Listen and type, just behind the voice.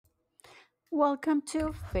Welcome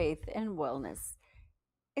to Faith and Wellness.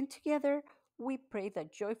 And together we pray the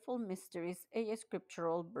joyful mysteries, a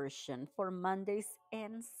scriptural version for Mondays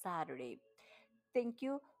and Saturday. Thank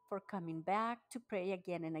you for coming back to pray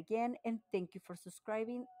again and again, and thank you for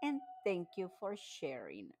subscribing, and thank you for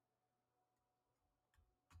sharing.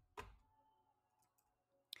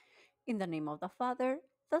 In the name of the Father,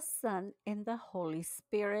 the Son, and the Holy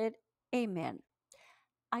Spirit. Amen.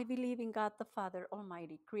 I believe in God the Father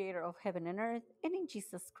Almighty, creator of heaven and earth, and in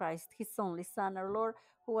Jesus Christ, his only Son, our Lord,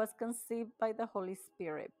 who was conceived by the Holy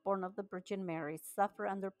Spirit, born of the Virgin Mary, suffered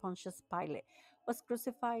under Pontius Pilate, was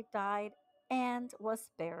crucified, died, and was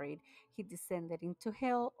buried. He descended into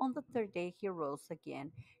hell. On the third day, he rose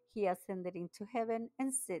again. He ascended into heaven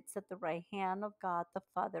and sits at the right hand of God the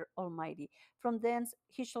Father Almighty. From thence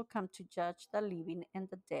he shall come to judge the living and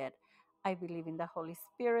the dead. I believe in the Holy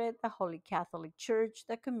Spirit, the Holy Catholic Church,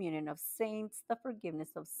 the communion of saints, the forgiveness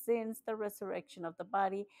of sins, the resurrection of the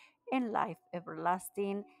body, and life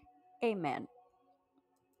everlasting. Amen.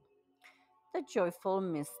 The joyful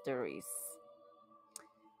mysteries.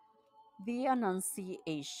 The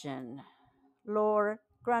Annunciation. Lord,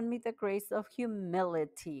 grant me the grace of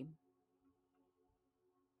humility.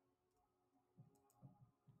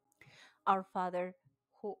 Our Father,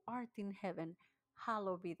 who art in heaven,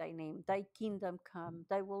 hallowed be thy name. Thy kingdom come,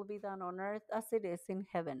 thy will be done on earth as it is in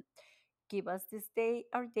heaven. Give us this day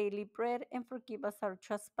our daily bread, and forgive us our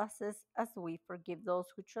trespasses as we forgive those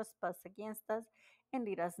who trespass against us. And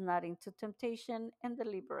lead us not into temptation, and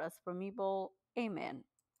deliver us from evil. Amen.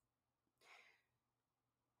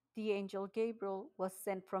 The angel Gabriel was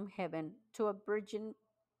sent from heaven to a virgin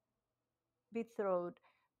betrothed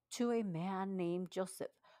to a man named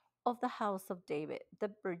Joseph of the house of David.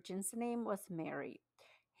 The virgin's name was Mary.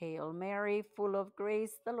 Hail Mary, full of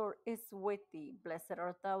grace, the Lord is with thee. Blessed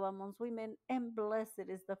art thou amongst women, and blessed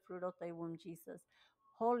is the fruit of thy womb, Jesus.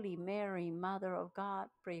 Holy Mary, Mother of God,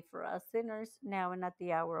 pray for us sinners, now and at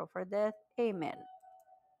the hour of our death. Amen.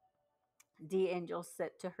 The angel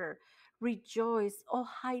said to her, Rejoice, O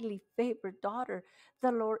highly favored daughter,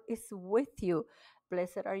 the Lord is with you.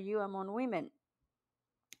 Blessed are you among women.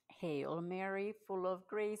 Hail Mary, full of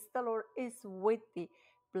grace, the Lord is with thee.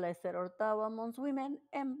 Blessed art thou amongst women,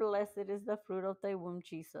 and blessed is the fruit of thy womb,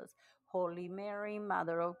 Jesus. Holy Mary,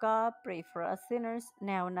 Mother of God, pray for us sinners,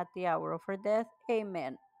 now and at the hour of our death.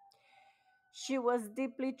 Amen. She was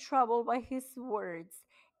deeply troubled by his words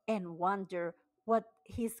and wondered what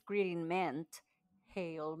his greeting meant.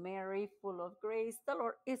 Hail Mary, full of grace, the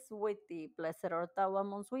Lord is with thee. Blessed art thou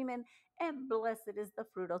amongst women, and blessed is the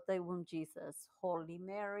fruit of thy womb, Jesus. Holy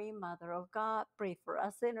Mary, Mother of God, pray for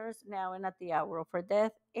us sinners, now and at the hour of our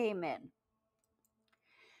death. Amen.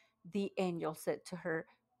 The angel said to her,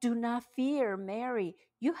 Do not fear, Mary.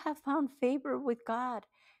 You have found favor with God.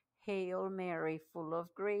 Hail Mary, full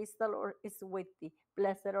of grace, the Lord is with thee.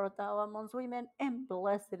 Blessed art thou amongst women, and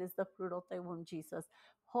blessed is the fruit of thy womb, Jesus.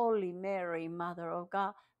 Holy Mary, Mother of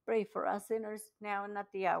God, pray for us sinners, now and at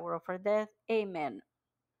the hour of our death. Amen.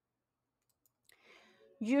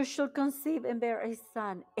 You shall conceive and bear a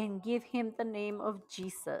son, and give him the name of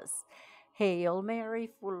Jesus. Hail Mary,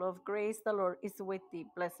 full of grace, the Lord is with thee.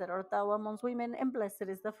 Blessed art thou amongst women, and blessed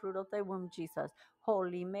is the fruit of thy womb, Jesus.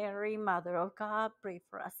 Holy Mary, Mother of God, pray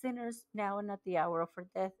for us sinners, now and at the hour of our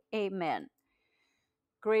death. Amen.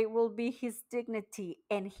 Great will be his dignity,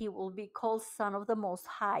 and he will be called Son of the Most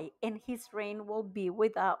High, and his reign will be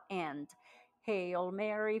without end. Hail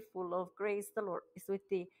Mary, full of grace, the Lord is with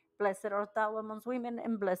thee. Blessed art thou amongst women,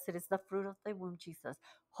 and blessed is the fruit of thy womb, Jesus.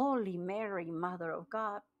 Holy Mary, Mother of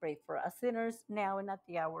God, pray for us sinners, now and at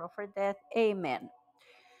the hour of our death. Amen.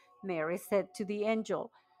 Mary said to the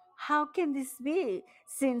angel, How can this be,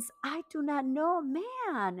 since I do not know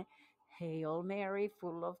man? Hail Mary,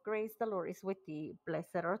 full of grace, the Lord is with thee.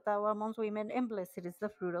 Blessed art thou amongst women, and blessed is the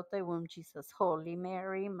fruit of thy womb, Jesus. Holy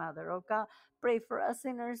Mary, Mother of God, pray for us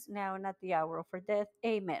sinners, now and at the hour of our death.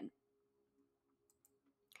 Amen.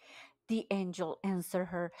 The angel answered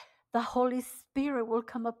her, The Holy Spirit will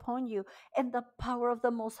come upon you, and the power of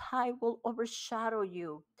the Most High will overshadow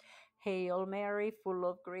you. Hail Mary, full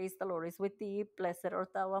of grace, the Lord is with thee. Blessed art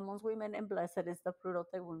thou amongst women, and blessed is the fruit of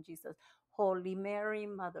thy womb, Jesus. Holy Mary,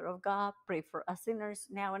 Mother of God, pray for us sinners,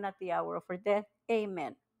 now and at the hour of our death.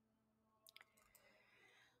 Amen.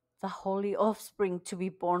 The holy offspring to be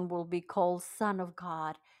born will be called Son of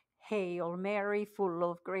God. Hail Mary, full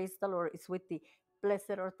of grace, the Lord is with thee.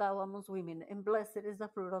 Blessed art thou amongst women, and blessed is the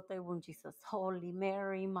fruit of thy womb, Jesus. Holy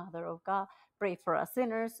Mary, Mother of God, pray for us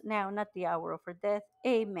sinners, now and at the hour of our death.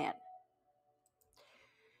 Amen.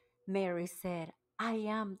 Mary said, I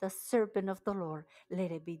am the servant of the Lord.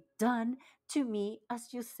 Let it be done to me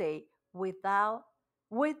as you say. Without,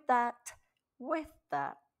 with that, with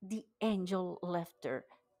that, the angel left her.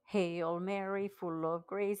 Hail Mary, full of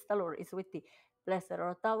grace, the Lord is with thee. Blessed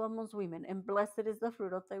art thou amongst women, and blessed is the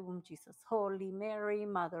fruit of thy womb, Jesus. Holy Mary,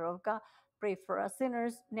 Mother of God, pray for us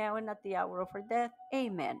sinners, now and at the hour of our death.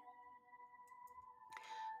 Amen.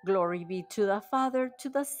 Glory be to the Father, to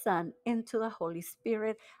the Son, and to the Holy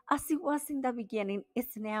Spirit, as it was in the beginning, is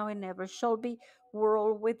now, and ever shall be,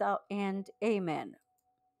 world without end. Amen.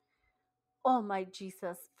 O my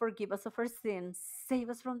Jesus, forgive us of our sins, save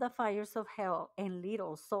us from the fires of hell, and lead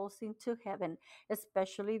all souls into heaven,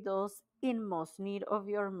 especially those in most need of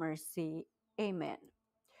your mercy. Amen.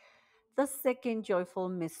 The second joyful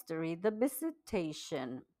mystery, the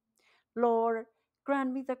visitation. Lord,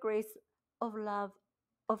 grant me the grace of love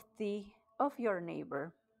of thee, of your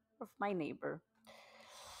neighbor, of my neighbor.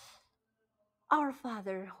 Our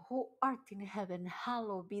Father, who art in heaven,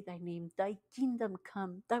 hallowed be thy name. Thy kingdom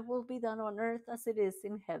come, thy will be done on earth as it is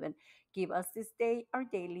in heaven. Give us this day our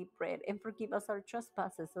daily bread, and forgive us our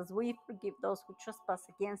trespasses as we forgive those who trespass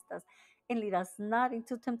against us. And lead us not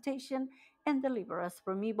into temptation, and deliver us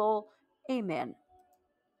from evil. Amen.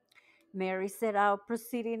 Mary set out,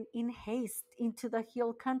 proceeding in haste into the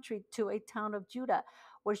hill country to a town of Judah,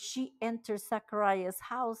 where she entered Zachariah's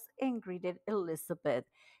house and greeted Elizabeth.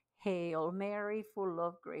 Hail Mary, full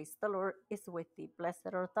of grace, the Lord is with thee.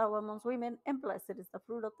 Blessed art thou amongst women, and blessed is the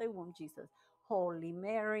fruit of thy womb, Jesus. Holy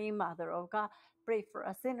Mary, Mother of God, pray for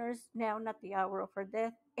us sinners, now and at the hour of our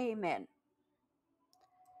death. Amen.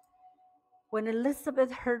 When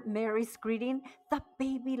Elizabeth heard Mary's greeting, the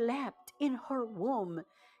baby leapt in her womb.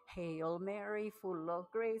 Hail Mary, full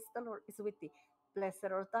of grace, the Lord is with thee.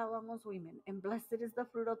 Blessed art thou amongst women, and blessed is the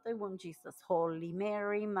fruit of thy womb, Jesus. Holy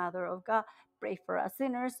Mary, Mother of God, pray for us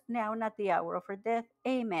sinners, now and at the hour of our death.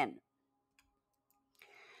 Amen.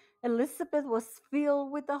 Elizabeth was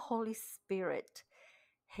filled with the Holy Spirit.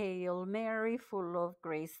 Hail Mary, full of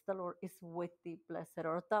grace, the Lord is with thee. Blessed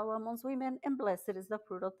art thou amongst women, and blessed is the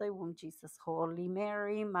fruit of thy womb, Jesus. Holy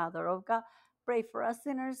Mary, Mother of God, pray for us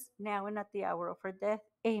sinners, now and at the hour of our death.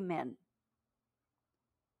 Amen.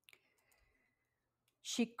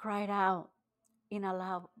 She cried out in a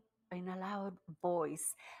loud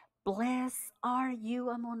voice, blessed are you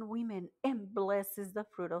among women, and blessed is the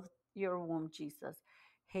fruit of your womb, Jesus.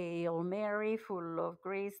 Hail Mary, full of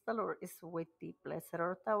grace, the Lord is with thee. Blessed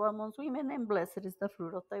art thou amongst women, and blessed is the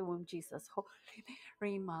fruit of thy womb, Jesus. Holy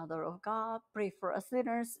Mary, Mother of God, pray for us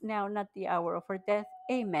sinners, now and at the hour of our death.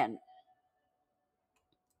 Amen.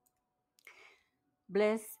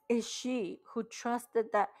 Blessed is she who trusted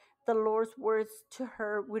that the Lord's words to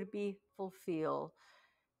her would be fulfilled.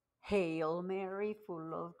 Hail Mary,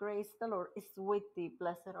 full of grace, the Lord is with thee.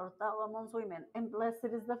 Blessed art thou amongst women, and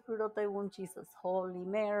blessed is the fruit of thy womb, Jesus. Holy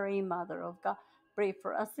Mary, Mother of God, pray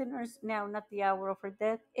for us sinners, now and at the hour of our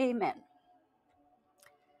death. Amen.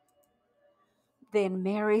 Then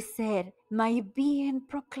Mary said, my being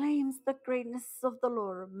proclaims the greatness of the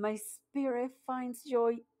Lord. My spirit finds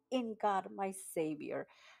joy in God, my Savior.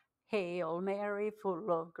 Hail Mary, full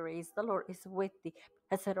of grace, the Lord is with thee.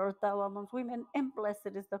 Blessed art thou amongst women, and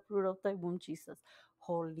blessed is the fruit of thy womb, Jesus.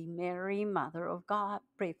 Holy Mary, Mother of God,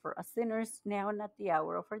 pray for us sinners, now and at the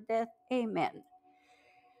hour of our death. Amen.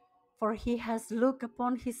 For he has looked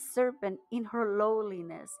upon his servant in her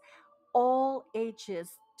lowliness. All ages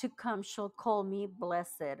to come shall call me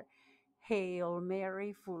blessed. Hail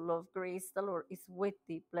Mary, full of grace, the Lord is with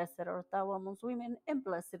thee. Blessed art thou amongst women, and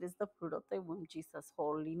blessed is the fruit of thy womb, Jesus.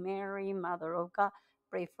 Holy Mary, Mother of God,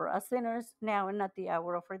 pray for us sinners, now and at the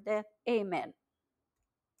hour of our death. Amen.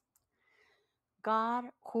 God,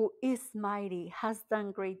 who is mighty, has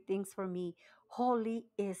done great things for me. Holy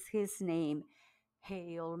is his name.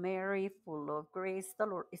 Hail Mary, full of grace, the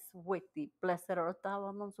Lord is with thee. Blessed art thou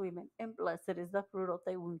amongst women, and blessed is the fruit of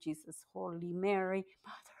thy womb, Jesus. Holy Mary,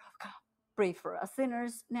 Mother of God, pray for us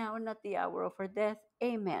sinners, now and at the hour of our death.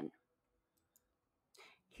 Amen.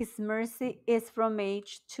 His mercy is from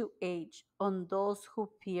age to age on those who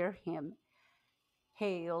fear him.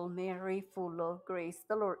 Hail Mary, full of grace,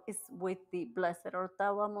 the Lord is with thee. Blessed art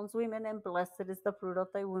thou amongst women, and blessed is the fruit of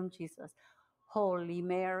thy womb, Jesus. Holy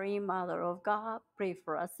Mary, Mother of God, pray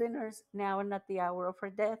for us sinners, now and at the hour of our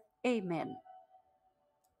death. Amen.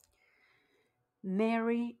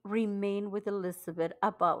 Mary remained with Elizabeth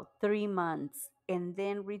about 3 months and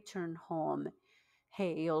then returned home.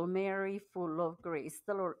 Hail Mary, full of grace,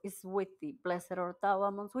 the Lord is with thee. Blessed art thou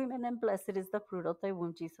amongst women, and blessed is the fruit of thy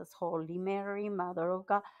womb, Jesus. Holy Mary, Mother of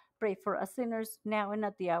God, pray for us sinners, now and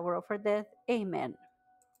at the hour of our death. Amen.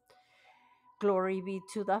 Glory be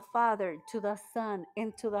to the Father, to the Son,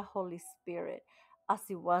 and to the Holy Spirit, as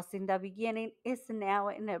it was in the beginning, is now,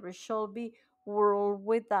 and ever shall be, world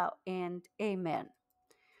without end. Amen.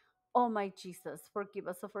 O my Jesus, forgive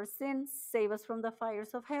us of our sins, save us from the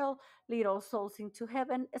fires of hell, lead all souls into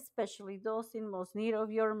heaven, especially those in most need of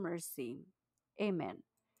your mercy. Amen.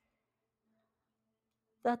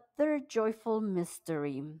 The third joyful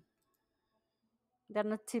mystery, the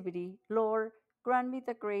Nativity. Lord, grant me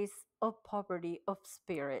the grace of poverty of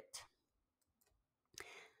spirit.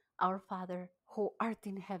 Our Father, who art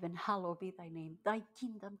in heaven, hallowed be thy name. Thy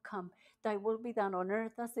kingdom come, thy will be done on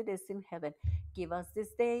earth as it is in heaven. Give us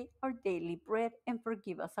this day our daily bread, and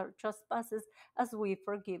forgive us our trespasses as we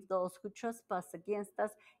forgive those who trespass against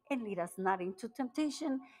us. And lead us not into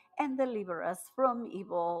temptation, and deliver us from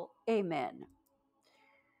evil. Amen.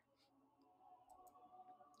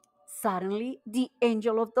 Suddenly, the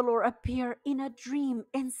angel of the Lord appeared in a dream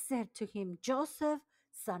and said to him, Joseph,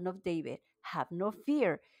 son of David, have no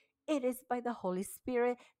fear. It is by the Holy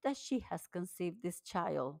Spirit that she has conceived this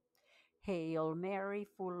child. Hail Mary,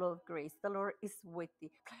 full of grace, the Lord is with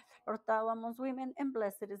thee. Art thou amongst women, and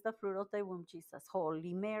blessed is the fruit of thy womb, Jesus.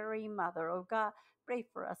 Holy Mary, Mother of God, pray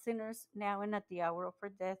for us sinners, now and at the hour of our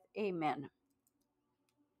death. Amen.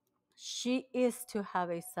 She is to have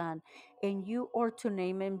a son, and you are to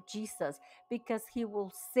name him Jesus, because he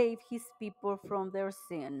will save his people from their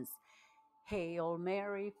sins. Hail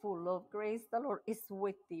Mary, full of grace, the Lord is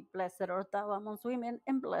with thee. Blessed art thou amongst women,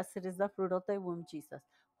 and blessed is the fruit of thy womb, Jesus.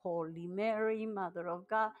 Holy Mary, Mother of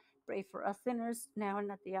God, pray for us sinners, now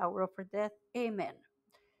and at the hour of our death. Amen.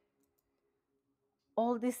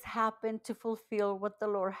 All this happened to fulfill what the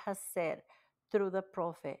Lord has said through the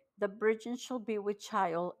prophet. The virgin shall be with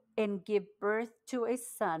child and give birth to a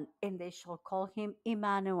son, and they shall call him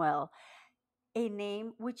Emmanuel, a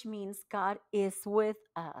name which means God is with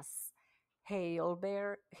us. Hail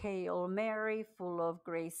Mary, full of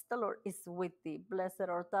grace, the Lord is with thee. Blessed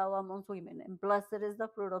art thou amongst women, and blessed is the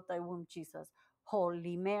fruit of thy womb, Jesus.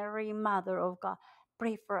 Holy Mary, Mother of God,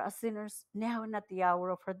 pray for us sinners, now and at the hour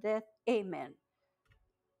of our death. Amen.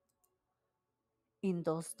 In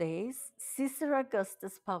those days, Caesar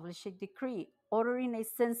Augustus published a decree ordering a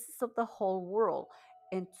census of the whole world,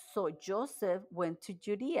 and so Joseph went to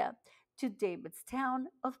Judea, to David's town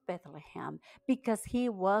of Bethlehem, because he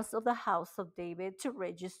was of the house of David, to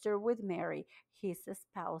register with Mary, his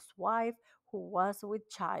espoused wife, who was with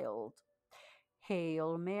child.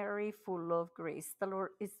 Hail Mary, full of grace, the Lord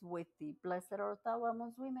is with thee. Blessed art thou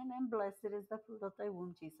amongst women, and blessed is the fruit of thy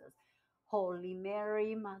womb, Jesus. Holy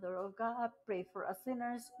Mary, Mother of God, pray for us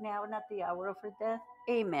sinners, now and at the hour of our death.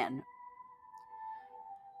 Amen.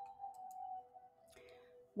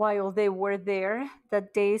 While they were there, the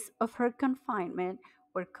days of her confinement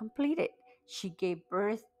were completed. She gave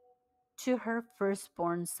birth to her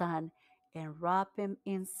firstborn son, and wrapped him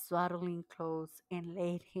in swaddling clothes, and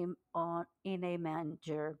laid him on in a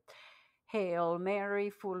manger. Hail Mary,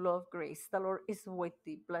 full of grace, the Lord is with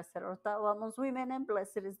thee. Blessed art thou amongst women, and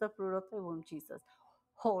blessed is the fruit of thy womb, Jesus.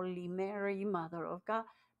 Holy Mary, Mother of God,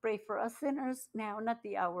 pray for us sinners, now and at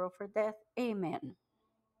the hour of our death. Amen.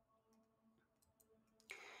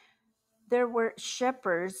 There were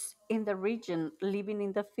shepherds in the region living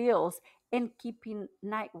in the fields and keeping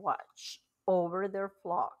night watch over their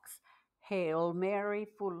flocks. Hail Mary,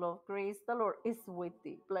 full of grace, the Lord is with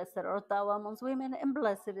thee. Blessed art thou amongst women, and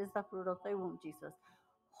blessed is the fruit of thy womb, Jesus.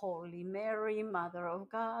 Holy Mary, Mother of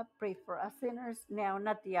God, pray for us sinners, now and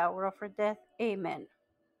at the hour of our death. Amen.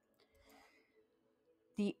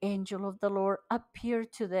 The angel of the Lord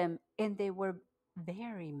appeared to them, and they were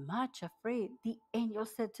very much afraid. The angel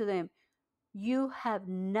said to them, You have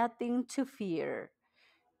nothing to fear.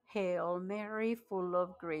 Hail Mary, full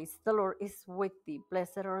of grace, the Lord is with thee.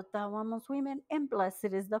 Blessed art thou amongst women, and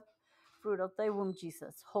blessed is the fruit of thy womb,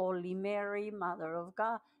 Jesus. Holy Mary, Mother of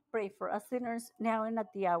God, pray for us sinners, now and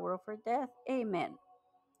at the hour of our death. Amen.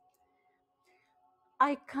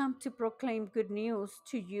 I come to proclaim good news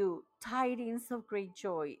to you, tidings of great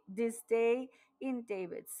joy. This day in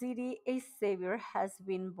David's city, a Savior has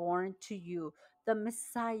been born to you, the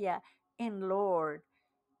Messiah and Lord.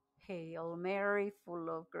 Hail Mary, full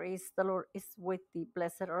of grace, the Lord is with thee.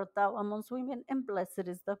 Blessed art thou amongst women, and blessed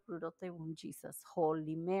is the fruit of thy womb, Jesus.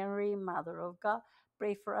 Holy Mary, Mother of God,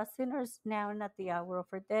 pray for us sinners, now and at the hour of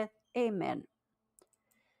our death. Amen.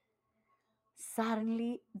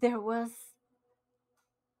 Suddenly there was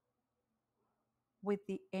with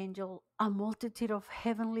the angel a multitude of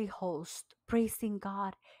heavenly hosts praising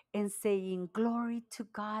God and saying, Glory to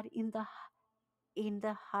God in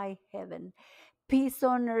the high heaven, peace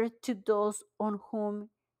on earth to those on whom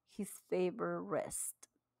his favor rests.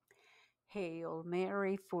 Hail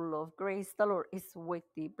Mary, full of grace, the Lord is with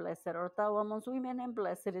thee. Blessed art thou amongst women, and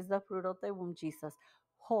blessed is the fruit of thy womb, Jesus.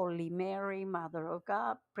 Holy Mary, Mother of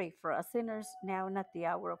God, pray for us sinners, now and at the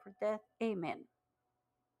hour of our death. Amen.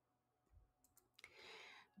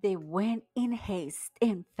 They went in haste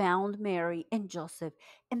and found Mary and Joseph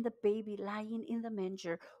and the baby lying in the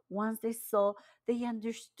manger. Once they saw, they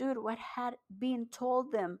understood what had been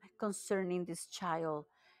told them concerning this child.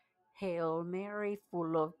 Hail Mary,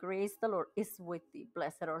 full of grace, the Lord is with thee.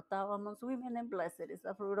 Blessed art thou amongst women, and blessed is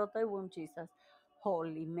the fruit of thy womb, Jesus.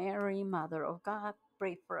 Holy Mary, Mother of God,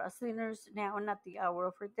 pray for us sinners, now and at the hour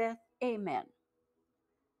of our death. Amen.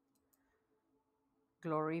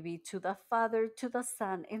 Glory be to the Father, to the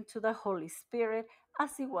Son, and to the Holy Spirit,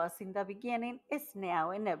 as it was in the beginning, is now,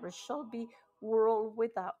 and ever shall be, world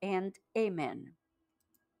without end. Amen.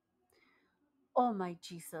 O my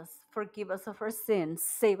Jesus, forgive us of our sins,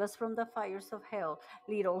 save us from the fires of hell,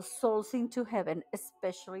 lead all souls into heaven,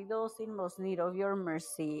 especially those in most need of your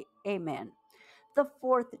mercy. Amen. The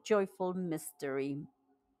fourth joyful mystery.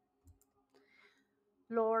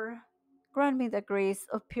 Lord, grant me the grace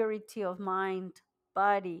of purity of mind,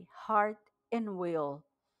 body, heart, and will.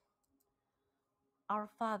 Our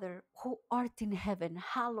Father, who art in heaven,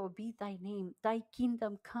 hallowed be thy name. Thy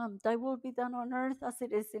kingdom come, thy will be done on earth as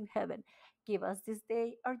it is in heaven. Give us this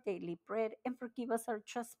day our daily bread, and forgive us our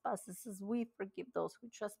trespasses as we forgive those who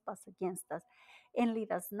trespass against us. And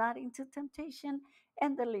lead us not into temptation,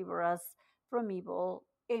 and deliver us from evil.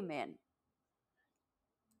 Amen.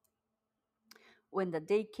 When the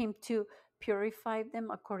day came to purify them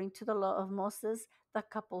according to the law of Moses, the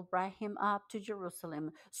couple brought him up to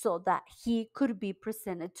Jerusalem so that he could be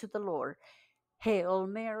presented to the Lord. Hail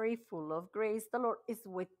Mary, full of grace, the Lord is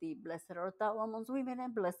with thee. Blessed art thou amongst women,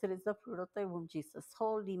 and blessed is the fruit of thy womb, Jesus.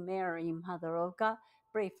 Holy Mary, Mother of God,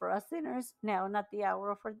 pray for us sinners, now and at the hour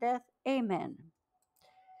of our death. Amen.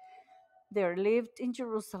 There lived in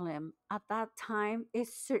Jerusalem at that time a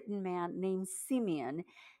certain man named Simeon.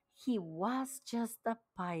 He was just a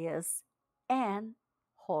pious and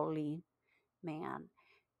holy man.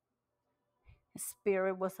 The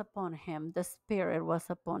Spirit was upon him. The Spirit was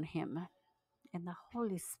upon him. And the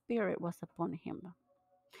Holy Spirit was upon him.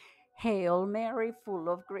 Hail Mary, full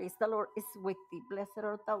of grace, the Lord is with thee. Blessed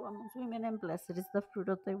art thou amongst women, and blessed is the fruit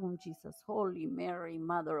of thy womb, Jesus. Holy Mary,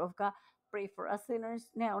 Mother of God, pray for us sinners,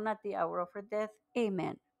 now and at the hour of our death.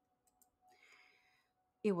 Amen.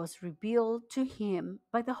 It was revealed to him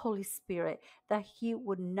by the Holy Spirit that he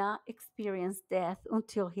would not experience death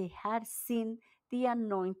until he had seen the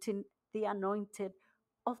anointed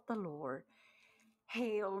of the Lord.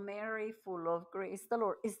 Hail Mary, full of grace, the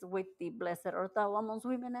Lord is with thee. Blessed art thou amongst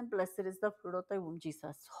women, and blessed is the fruit of thy womb,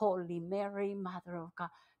 Jesus. Holy Mary, Mother of God,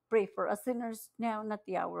 pray for us sinners, now and at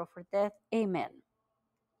the hour of our death. Amen.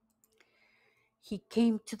 He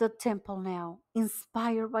came to the temple now,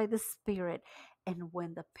 inspired by the Spirit, and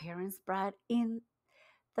when the parents brought in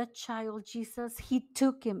the child Jesus, he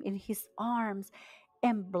took him in his arms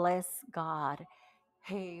and blessed God.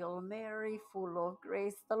 Hail Mary, full of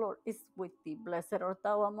grace, the Lord is with thee. Blessed art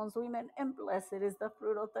thou amongst women, and blessed is the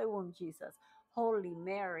fruit of thy womb, Jesus. Holy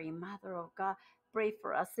Mary, Mother of God, pray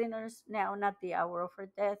for us sinners, now and at the hour of our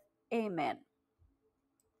death. Amen.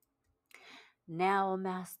 Now,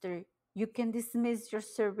 Master, you can dismiss your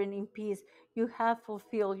servant in peace. You have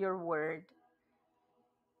fulfilled your word.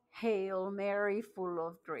 Hail Mary, full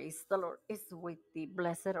of grace, the Lord is with thee.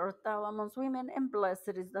 Blessed art thou amongst women, and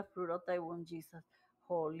blessed is the fruit of thy womb, Jesus.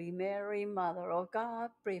 Holy Mary, Mother of God,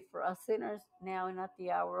 pray for us sinners, now and at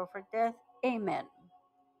the hour of our death. Amen.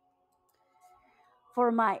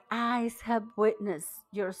 For my eyes have witnessed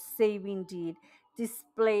your saving deed,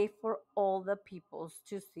 displayed for all the peoples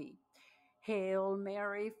to see. Hail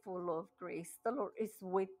Mary, full of grace, the Lord is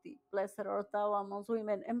with thee. Blessed art thou amongst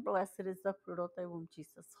women, and blessed is the fruit of thy womb,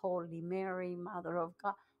 Jesus. Holy Mary, Mother of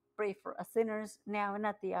God, pray for us sinners, now and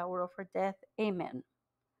at the hour of our death. Amen.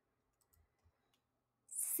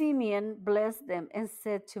 Simeon blessed them and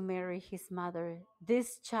said to Mary, his mother,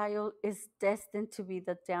 this child is destined to be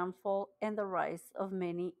the downfall and the rise of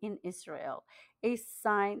many in Israel, a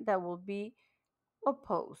sign that will be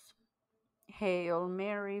opposed. Hail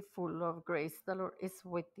Mary, full of grace, the Lord is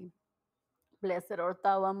with thee. Blessed art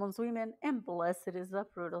thou amongst women, and blessed is the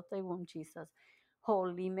fruit of thy womb, Jesus.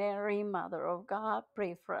 Holy Mary, Mother of God,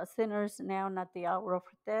 pray for us sinners, now and at the hour of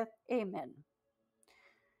our death. Amen.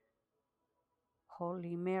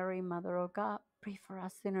 Holy Mary, Mother of God, pray for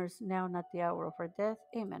us sinners, now and at the hour of our death.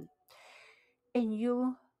 Amen. And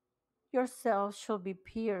you yourself shall be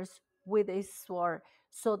pierced with a sword,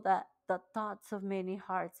 so that the thoughts of many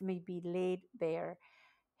hearts may be laid bare.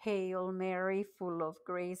 Hail Mary, full of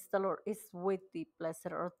grace, the Lord is with thee. Blessed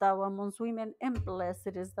art thou amongst women, and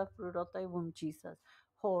blessed is the fruit of thy womb, Jesus.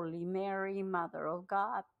 Holy Mary, Mother of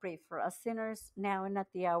God, pray for us sinners, now and at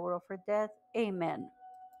the hour of our death. Amen.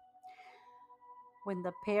 When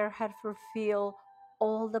the pair had fulfilled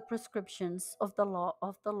all the prescriptions of the law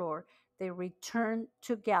of the Lord, they returned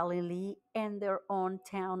to Galilee and their own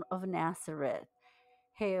town of Nazareth.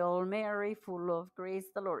 Hail Mary, full of grace,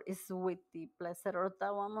 the Lord is with thee. Blessed art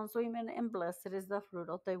thou amongst women, and blessed is the fruit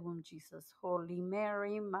of thy womb, Jesus. Holy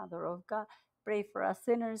Mary, Mother of God, pray for us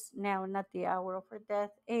sinners, now and at the hour of our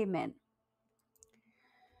death. Amen.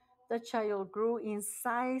 The child grew in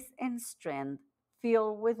size and strength,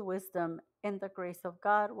 filled with wisdom, and the grace of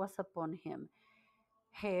God was upon him.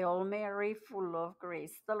 Hail Mary, full of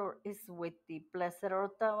grace, the Lord is with thee. Blessed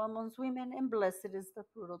art thou amongst women, and blessed is the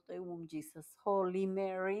fruit of thy womb, Jesus. Holy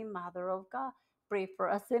Mary, Mother of God, pray for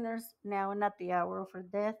us sinners, now and at the hour of our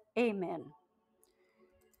death. Amen.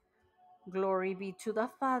 Glory be to the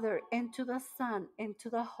Father, and to the Son, and to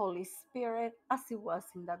the Holy Spirit, as it was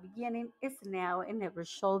in the beginning, is now, and ever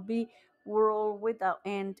shall be, world without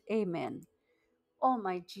end. Amen. O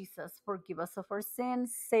my Jesus, forgive us of our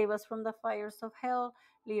sins, save us from the fires of hell,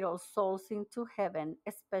 lead all souls into heaven,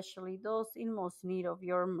 especially those in most need of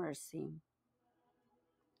your mercy.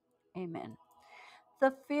 Amen.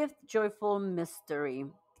 The fifth joyful mystery,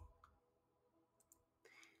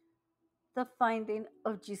 the finding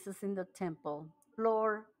of Jesus in the temple.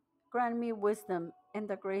 Lord, grant me wisdom and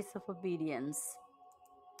the grace of obedience.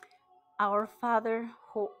 Our Father,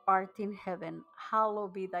 who art in heaven,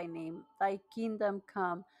 hallowed be thy name. Thy kingdom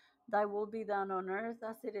come, thy will be done on earth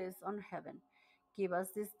as it is on heaven. Give us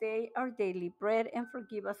this day our daily bread, and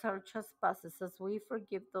forgive us our trespasses as we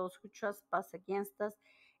forgive those who trespass against us.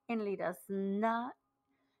 And lead us not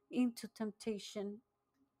into temptation,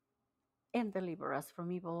 and deliver us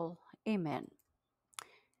from evil. Amen.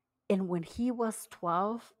 And when he was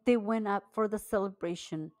 12, they went up for the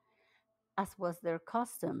celebration, as was their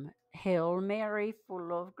custom. Hail Mary,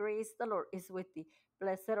 full of grace, the Lord is with thee.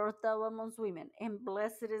 Blessed art thou amongst women, and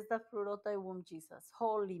blessed is the fruit of thy womb, Jesus.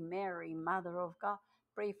 Holy Mary, Mother of God,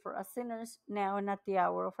 pray for us sinners, now and at the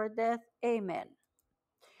hour of our death. Amen.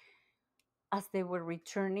 As they were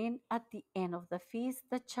returning at the end of the feast,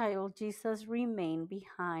 the child Jesus remained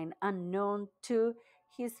behind, unknown to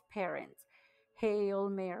his parents. Hail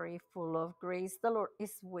Mary, full of grace, the Lord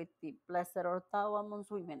is with thee. Blessed art thou amongst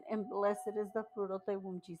women, and blessed is the fruit of thy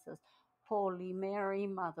womb, Jesus. Holy Mary,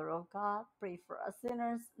 Mother of God, pray for us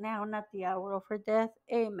sinners, now and at the hour of our death.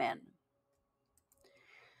 Amen.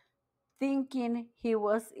 Thinking he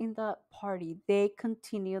was in the party, they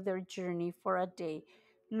continued their journey for a day,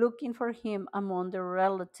 looking for him among their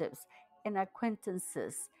relatives and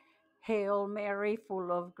acquaintances. Hail Mary,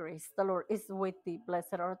 full of grace, the Lord is with thee.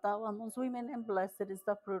 Blessed art thou amongst women, and blessed is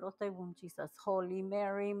the fruit of thy womb, Jesus. Holy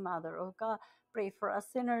Mary, Mother of God, pray for us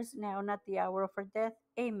sinners, now and at the hour of our death.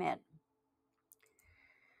 Amen.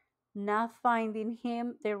 Not finding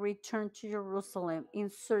him, they returned to Jerusalem in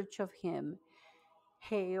search of him.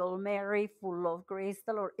 Hail Mary, full of grace,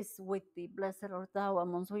 the Lord is with thee. Blessed art thou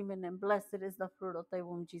amongst women, and blessed is the fruit of thy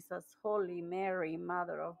womb, Jesus. Holy Mary,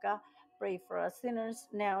 Mother of God, pray for us sinners,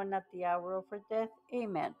 now and at the hour of our death.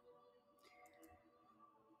 Amen.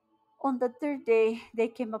 On the third day, they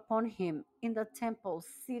came upon him in the temple,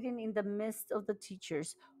 sitting in the midst of the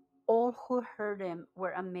teachers. All who heard him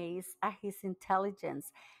were amazed at his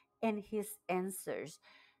intelligence and his answers.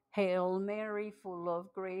 Hail Mary, full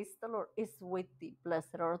of grace, the Lord is with thee.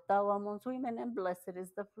 Blessed art thou amongst women, and blessed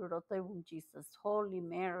is the fruit of thy womb, Jesus. Holy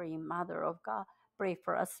Mary, Mother of God, pray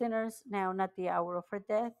for us sinners, now and at the hour of our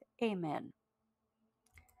death. Amen.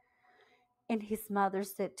 And his mother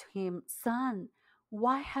said to him, Son,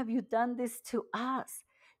 why have you done this to us?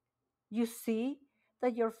 You see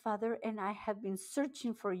that your father and I have been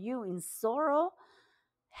searching for you in sorrow.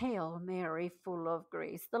 Hail Mary, full of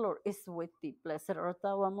grace, the Lord is with thee. Blessed art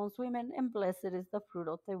thou amongst women, and blessed is the fruit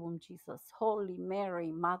of thy womb, Jesus. Holy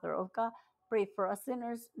Mary, Mother of God, pray for us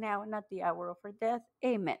sinners, now and at the hour of our death.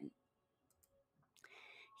 Amen.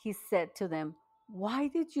 He said to them, Why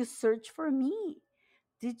did you search for me?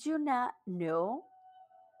 Did you not know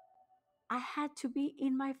I had to be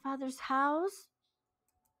in my Father's house?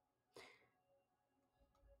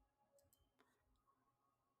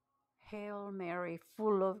 Hail Mary,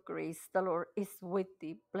 full of grace, the Lord is with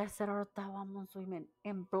thee. Blessed art thou amongst women,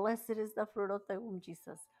 and blessed is the fruit of thy womb,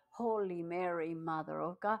 Jesus. Holy Mary, Mother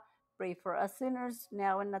of God, pray for us sinners,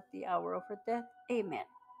 now and at the hour of our death. Amen.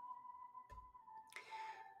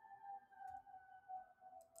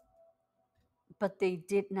 But they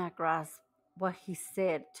did not grasp what he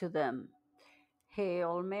said to them.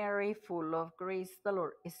 Hail Mary, full of grace, the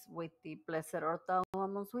Lord is with thee. Blessed art thou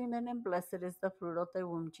amongst women, and blessed is the fruit of thy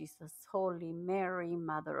womb, Jesus. Holy Mary,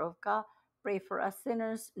 Mother of God, pray for us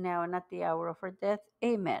sinners, now and at the hour of our death.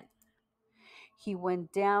 Amen. He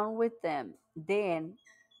went down with them then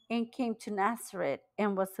and came to Nazareth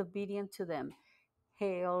and was obedient to them.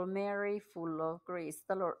 Hail Mary, full of grace,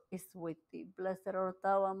 the Lord is with thee. Blessed art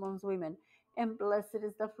thou amongst women, and blessed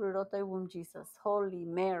is the fruit of thy womb, Jesus. Holy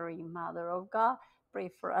Mary, Mother of God, pray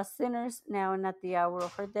for us sinners, now and at the hour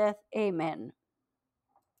of our death. Amen.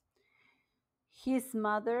 His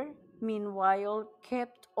mother, meanwhile,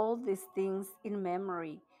 kept all these things in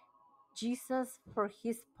memory. Jesus, for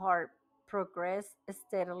his part, progressed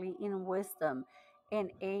steadily in wisdom and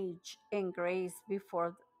age and grace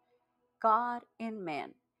before God and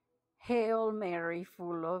man. Hail Mary,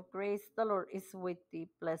 full of grace, the Lord is with thee.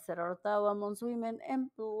 Blessed art thou amongst women, and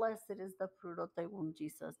blessed is the fruit of thy womb,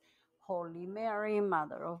 Jesus. Holy Mary,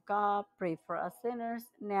 Mother of God, pray for us sinners,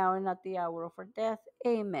 now and at the hour of our death.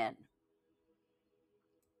 Amen.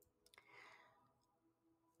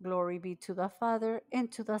 Glory be to the Father,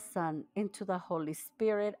 and to the Son, and to the Holy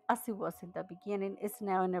Spirit, as it was in the beginning, is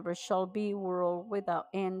now, and ever shall be, world without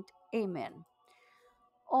end. Amen.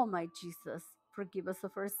 O my Jesus, forgive us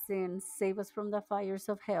of our sins, save us from the fires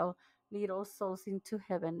of hell, lead all souls into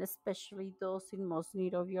heaven, especially those in most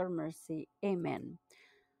need of your mercy. Amen.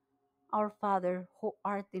 Our Father, who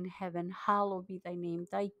art in heaven, hallowed be thy name.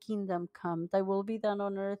 Thy kingdom come, thy will be done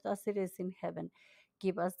on earth as it is in heaven.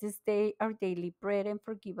 Give us this day our daily bread, and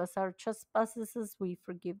forgive us our trespasses as we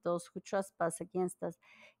forgive those who trespass against us.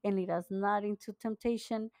 And lead us not into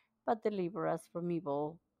temptation, but deliver us from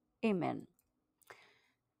evil. Amen.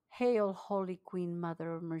 Hail, Holy Queen,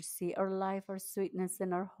 Mother of Mercy, our life, our sweetness,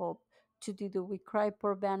 and our hope. To thee do we cry,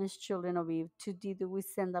 poor banished children of Eve. To thee do we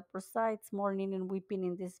send up our sighs, mourning and weeping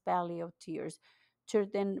in this valley of tears. Turn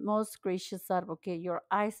then, most gracious Advocate, your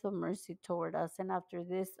eyes of mercy toward us, and after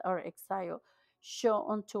this our exile, show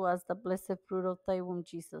unto us the blessed fruit of thy womb,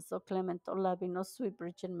 Jesus. O clement, O loving, O sweet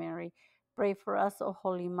Virgin Mary, pray for us, O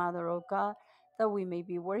Holy Mother of God, that we may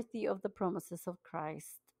be worthy of the promises of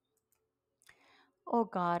Christ. O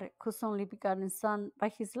God, whose only begotten Son, by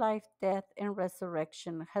his life, death, and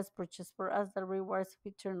resurrection, has purchased for us the rewards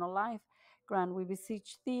of eternal life, grant, we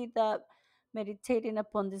beseech thee, that meditating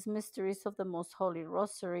upon these mysteries of the most holy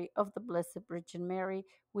rosary of the Blessed Virgin Mary,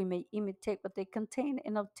 we may imitate what they contain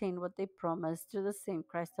and obtain what they promise, through the same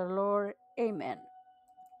Christ our Lord. Amen.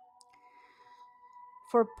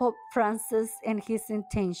 For Pope Francis and his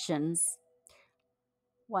intentions,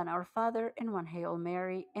 one Our Father, and one Hail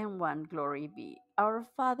Mary, and one Glory be. Our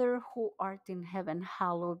Father, who art in heaven,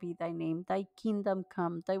 hallowed be thy name. Thy kingdom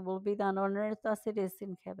come, thy will be done on earth as it is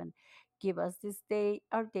in heaven. Give us this day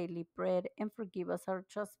our daily bread, and forgive us our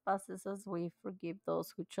trespasses as we forgive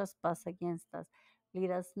those who trespass against us.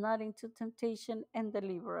 Lead us not into temptation, and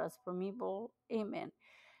deliver us from evil. Amen.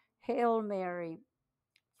 Hail Mary,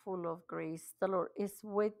 full of grace, the Lord is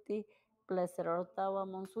with thee. Blessed art thou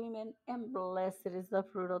amongst women, and blessed is the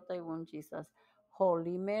fruit of thy womb, Jesus.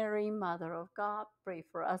 Holy Mary, Mother of God, pray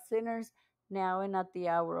for us sinners, now and at the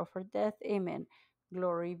hour of our death. Amen.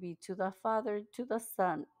 Glory be to the Father, to the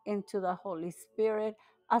Son, and to the Holy Spirit,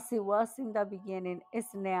 as it was in the beginning, is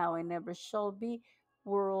now, and ever shall be,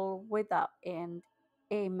 world without end.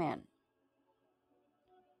 Amen.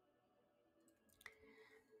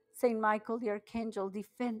 Saint Michael the Archangel,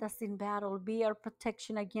 defend us in battle, be our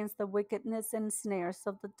protection against the wickedness and snares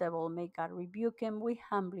of the devil. May God rebuke him, we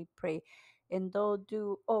humbly pray. And thou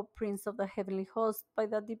do, O Prince of the heavenly host, by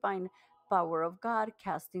the divine power of God,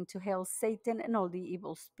 cast into hell Satan and all the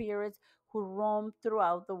evil spirits who roam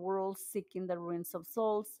throughout the world seeking the ruins of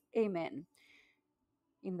souls. Amen.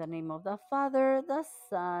 In the name of the Father, the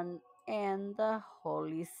Son, and the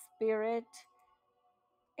Holy Spirit.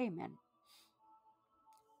 Amen.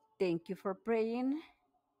 Thank you for praying.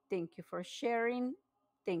 Thank you for sharing.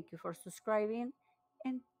 Thank you for subscribing.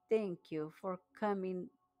 And thank you for coming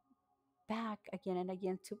back again and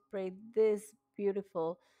again to pray these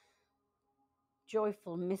beautiful,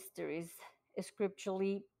 joyful mysteries,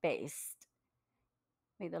 scripturally based.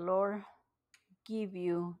 May the Lord give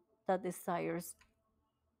you the desires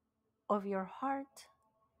of your heart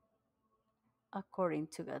according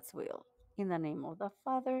to God's will. In the name of the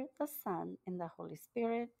Father, the Son, and the Holy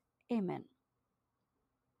Spirit. Amen.